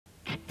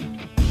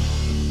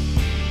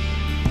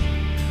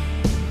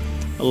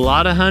A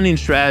lot of hunting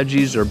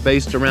strategies are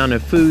based around a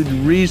food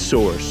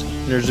resource,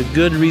 and there's a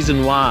good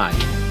reason why.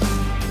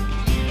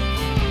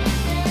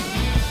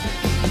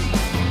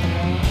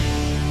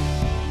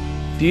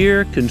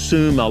 Deer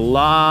consume a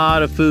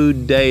lot of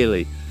food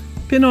daily.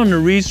 Depending on the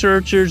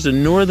researchers, the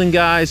northern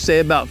guys say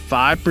about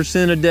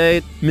 5% a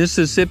day.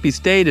 Mississippi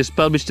State has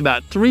published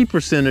about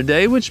 3% a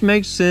day, which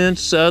makes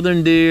sense.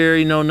 Southern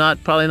deer,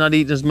 probably not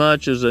eating as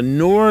much as a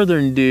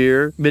northern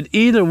deer. But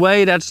either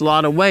way, that's a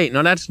lot of weight.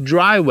 Now, that's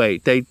dry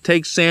weight. They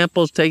take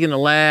samples, take it in the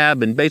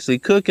lab, and basically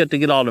cook it to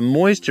get all the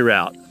moisture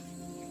out.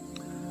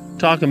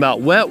 Talking about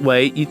wet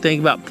weight, you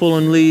think about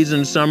pulling leaves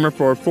in summer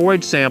for a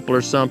forage sample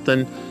or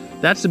something.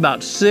 That's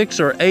about 6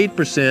 or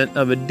 8%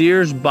 of a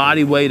deer's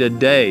body weight a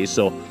day.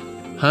 So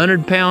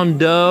 100-pound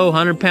doe,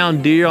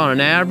 100-pound deer on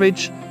an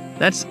average,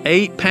 that's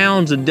 8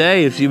 pounds a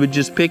day if you would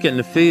just pick it in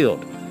the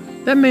field.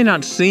 That may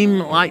not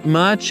seem like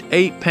much,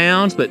 8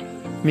 pounds, but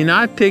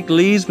I've picked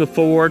leaves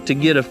before to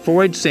get a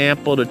forage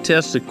sample to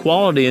test the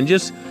quality, and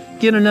just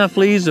get enough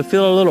leaves to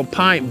fill a little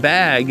pint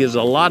bag is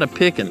a lot of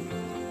picking.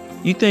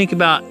 You think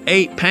about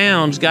 8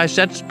 pounds, gosh,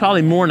 that's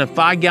probably more than a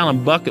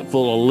 5-gallon bucket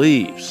full of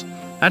leaves.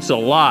 That's a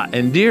lot,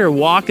 and deer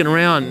walking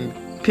around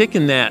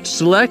picking that,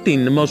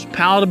 selecting the most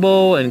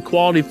palatable and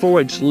quality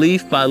forage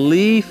leaf by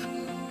leaf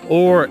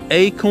or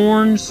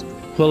acorns,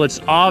 well, it's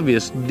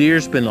obvious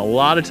deer spend a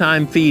lot of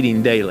time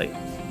feeding daily.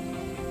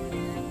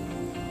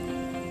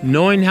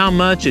 Knowing how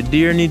much a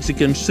deer needs to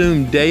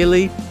consume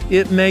daily,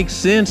 it makes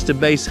sense to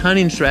base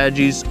hunting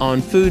strategies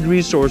on food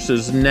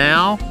resources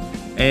now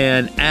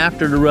and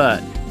after the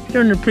rut.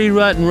 During the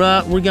pre-rut and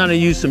rut, we're going to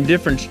use some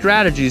different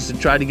strategies to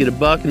try to get a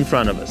buck in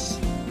front of us.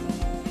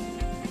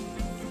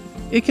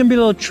 It can be a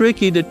little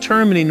tricky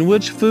determining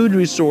which food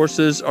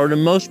resources are the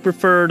most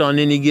preferred on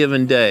any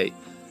given day.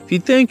 If you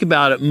think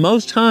about it,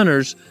 most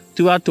hunters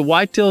throughout the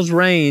whitetails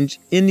range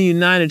in the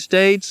United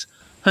States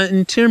hunt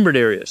in timbered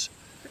areas.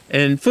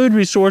 And food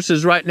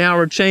resources right now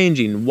are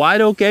changing. White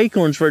oak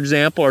acorns, for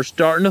example, are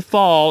starting to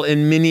fall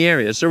in many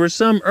areas. There were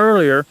some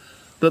earlier,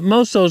 but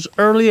most of those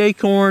early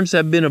acorns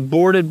have been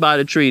aborted by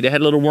the tree. They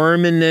had a little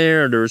worm in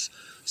there, or there's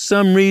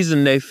some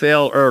reason they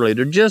fell early.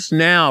 They're just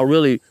now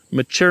really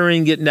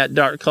maturing, getting that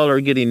dark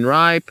color, getting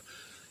ripe.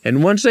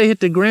 And once they hit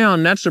the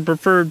ground, that's the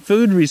preferred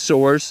food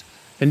resource,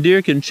 and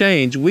deer can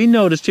change. We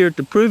noticed here at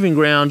the proving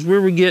grounds, we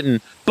were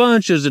getting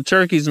bunches of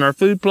turkeys in our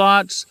food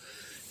plots,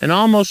 and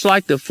almost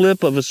like the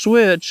flip of a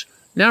switch,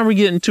 now we're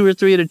getting 2 or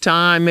 3 at a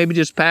time, maybe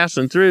just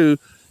passing through,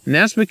 and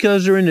that's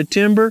because they're in the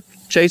timber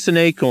chasing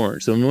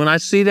acorns. And when I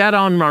see that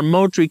on our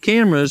Moultrie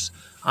cameras,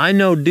 I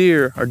know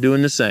deer are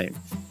doing the same.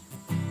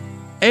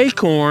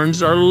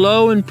 Acorns are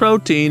low in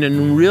protein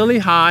and really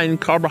high in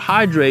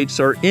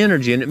carbohydrates or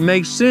energy, and it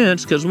makes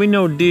sense because we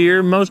know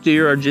most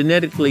deer are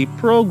genetically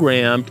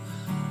programmed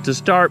to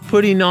start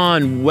putting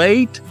on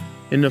weight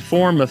in the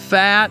form of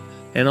fat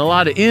and a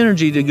lot of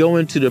energy to go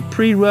into the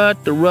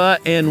pre-rut, the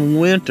rut,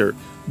 and winter.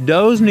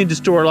 Does need to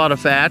store a lot of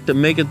fat to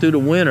make it through the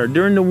winter.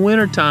 During the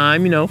winter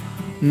time,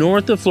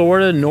 north of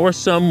Florida, north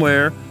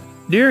somewhere,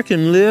 deer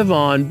can live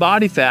on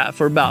body fat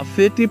for about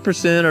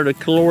 50% of the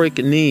caloric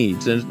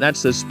needs, and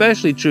that's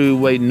especially true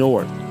way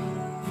north.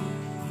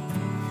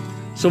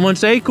 So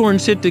once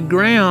acorns hit the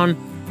ground,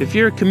 if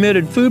you're a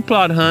committed food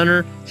plot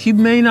hunter, you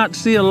may not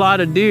see a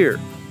lot of deer.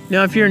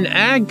 Now, if you're in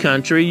ag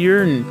country,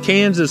 you're in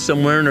Kansas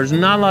somewhere, and there's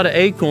not a lot of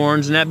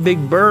acorns, and that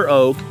big bur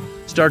oak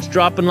starts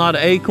dropping a lot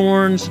of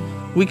acorns,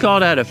 we call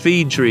that a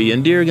feed tree,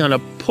 and deer are gonna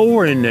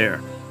pour in there.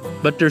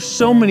 But there's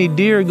so many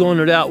deer going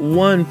to that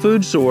one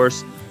food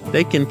source,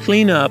 they can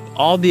clean up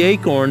all the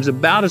acorns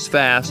about as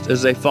fast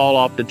as they fall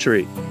off the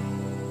tree.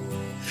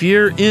 If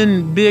you're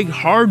in big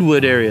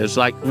hardwood areas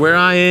like where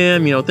I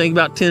am, think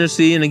about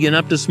Tennessee and again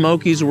up the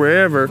Smokies,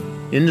 wherever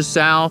in the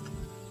South,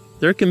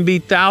 there can be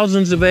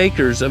thousands of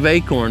acres of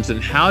acorns.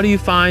 And how do you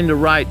find the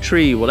right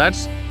tree? Well,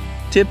 that's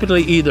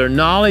typically either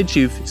knowledge,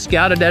 you've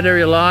scouted that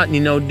area a lot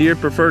and deer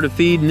prefer to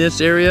feed in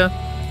this area,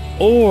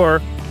 or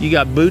you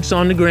got boots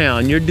on the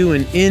ground, you're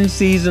doing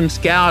in-season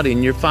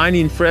scouting, you're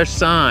finding fresh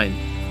sign.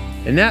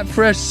 And that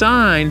fresh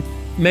sign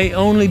may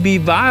only be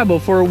viable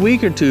for a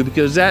week or two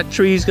because that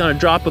tree is going to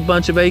drop a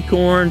bunch of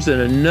acorns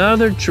and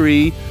another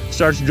tree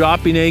starts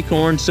dropping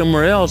acorns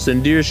somewhere else,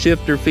 and deer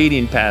shift their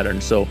feeding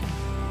patterns. So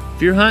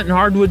if you're hunting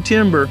hardwood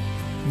timber,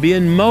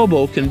 being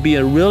mobile can be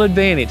a real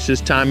advantage this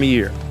time of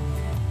year.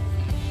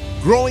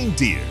 Growing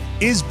Deer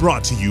is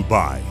brought to you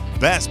by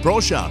Bass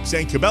Pro Shops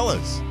and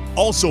Cabela's.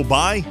 Also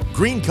by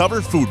Green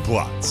Cover Food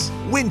Plots,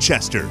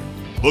 Winchester,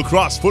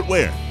 Lacrosse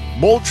Footwear,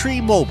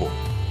 Moultrie Mobile,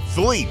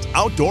 Fleet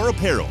Outdoor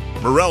Apparel,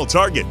 Morel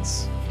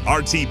Targets,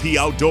 RTP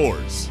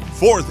Outdoors,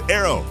 Fourth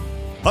Arrow,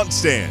 Hunt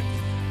Stand,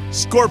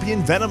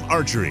 Scorpion Venom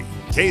Archery,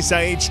 Case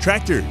IH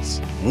Tractors,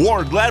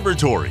 Ward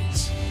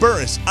Laboratories,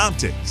 Burris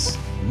Optics,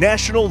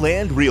 National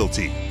Land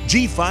Realty,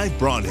 G5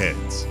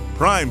 Broadheads,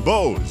 Prime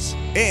Bows,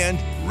 and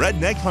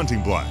Redneck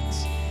Hunting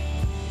Blinds.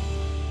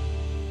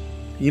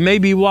 You may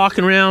be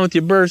walking around with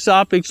your Burris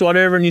Optics,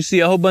 whatever, and you see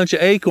a whole bunch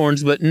of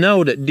acorns, but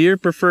know that deer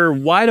prefer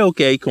white oak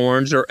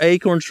acorns or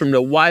acorns from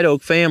the white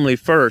oak family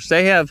first.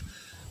 They have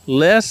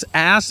less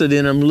acid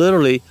in them.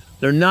 Literally,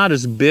 they're not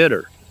as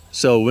bitter.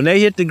 So when they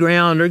hit the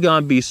ground, they're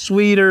going to be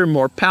sweeter,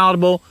 more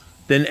palatable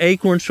than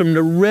acorns from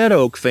the red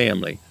oak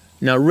family.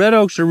 Now, red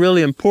oaks are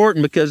really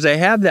important because they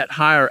have that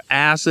higher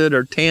acid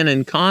or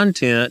tannin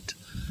content,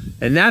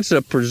 and that's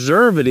a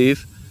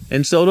preservative.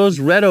 And so those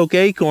red oak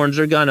acorns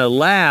are going to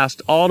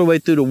last all the way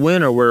through the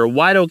winter, where a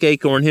white oak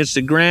acorn hits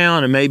the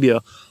ground and maybe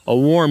a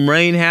warm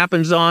rain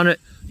happens on it.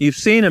 You've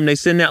seen them, they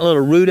send that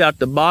little root out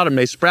the bottom,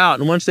 they sprout,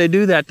 and once they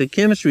do that, the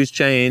chemistry's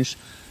changed,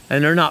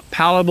 and they're not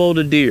palatable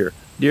to deer.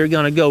 Deer are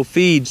going to go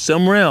feed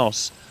somewhere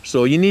else.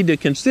 So you need to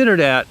consider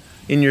that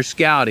in your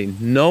scouting.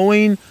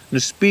 Knowing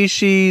the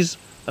species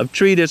of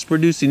tree that's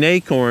producing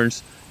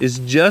acorns is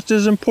just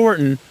as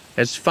important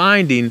as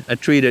finding a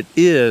tree that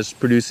is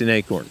producing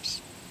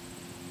acorns.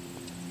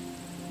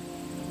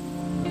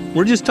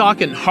 We're just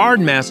talking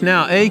hard mass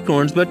now,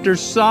 acorns, but there's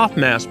soft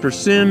mass,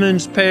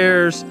 persimmons,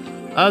 pears,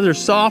 other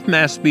soft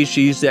mass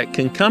species that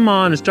can come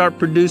on and start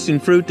producing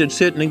fruit that's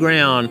hitting the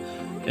ground.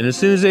 And as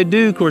soon as they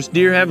do, of course,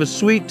 deer have a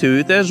sweet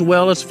tooth, as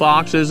well as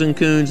foxes and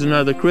coons and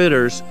other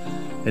critters,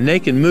 and they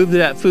can move to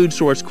that food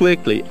source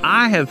quickly.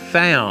 I have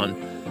found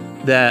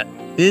that,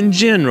 in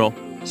general,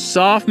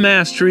 soft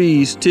mass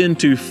trees tend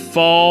to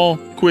fall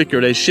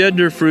quicker. They shed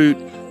their fruit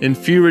in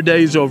fewer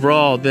days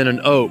overall than an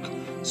oak.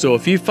 So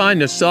if you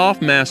find a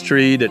soft mass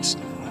tree that's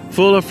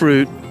full of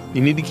fruit,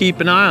 you need to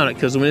keep an eye on it,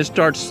 because when it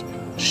starts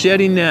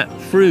shedding that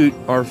fruit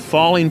or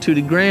falling to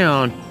the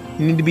ground,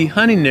 you need to be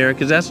hunting there,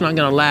 because that's not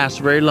going to last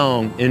very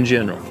long in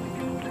general.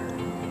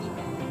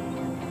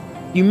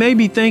 You may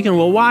be thinking,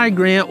 well, why,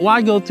 Grant?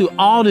 Why go through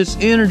all this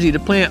energy to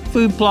plant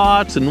food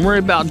plots and worry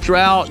about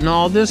drought and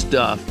all this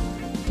stuff?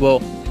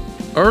 Well,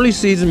 early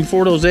season,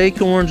 before those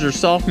acorns or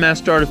soft mass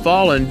started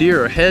falling,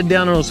 deer are head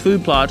down on those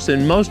food plots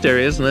in most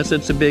areas, unless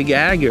it's a big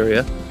ag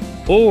area.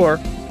 Or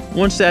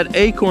once that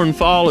acorn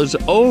fall is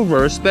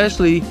over,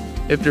 especially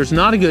if there's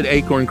not a good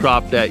acorn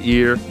crop that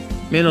year,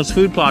 man, those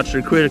food plots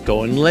are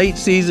critical. In late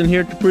season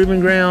here at the Proving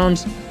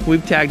Grounds,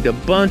 we've tagged a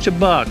bunch of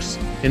bucks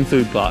in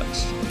food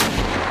plots.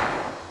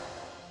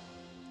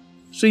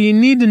 So you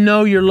need to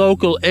know your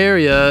local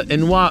area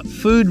and what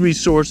food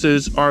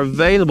resources are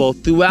available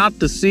throughout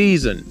the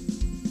season.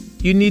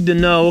 You need to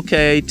know,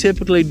 okay,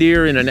 typically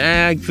deer in an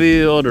ag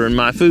field or in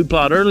my food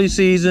plot early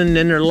season,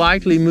 then they're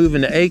likely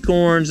moving to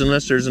acorns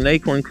unless there's an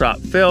acorn crop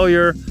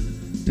failure.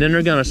 Then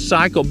they're going to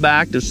cycle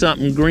back to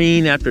something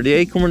green after the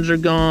acorns are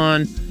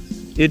gone.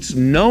 It's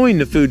knowing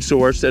the food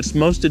source that's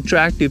most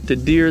attractive to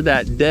deer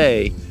that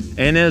day.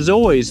 And as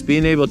always,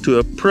 being able to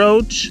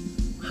approach,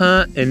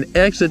 hunt, and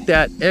exit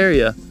that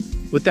area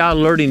without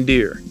alerting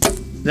deer.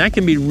 That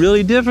can be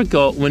really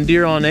difficult when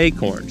deer are on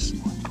acorns,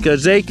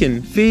 because they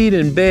can feed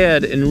and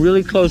bed in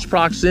really close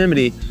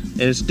proximity,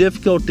 and it's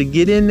difficult to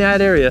get in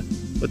that area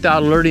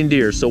without alerting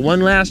deer. So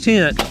one last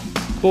hint,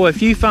 boy,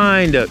 if you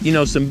find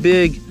some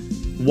big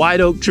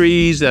white oak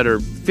trees that are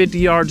 50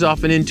 yards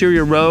off an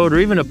interior road or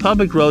even a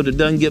public road that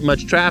doesn't get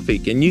much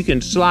traffic, and you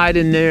can slide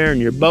in there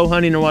and you're bow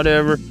hunting or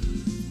whatever,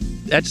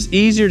 that's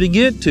easier to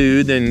get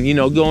to than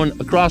going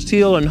across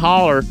hill and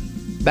holler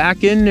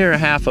back in there a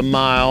half a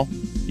mile.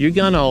 You're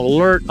going to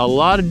alert a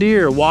lot of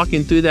deer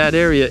walking through that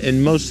area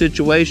in most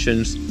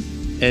situations,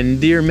 and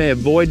deer may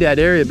avoid that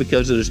area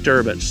because of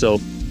disturbance. So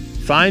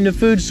find a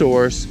food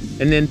source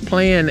and then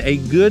plan a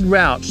good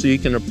route so you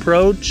can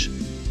approach,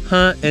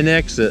 hunt, and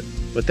exit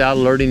without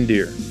alerting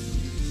deer.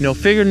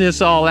 Figuring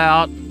this all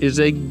out is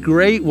a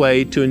great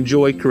way to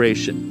enjoy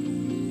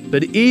creation.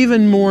 But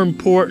even more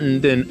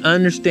important than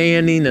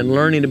understanding and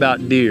learning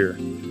about deer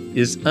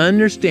is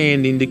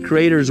understanding the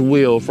Creator's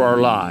will for our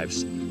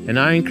lives. And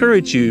I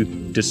encourage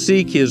you to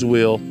seek His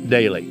will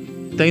daily.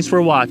 Thanks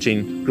for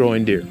watching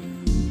Growing Deer.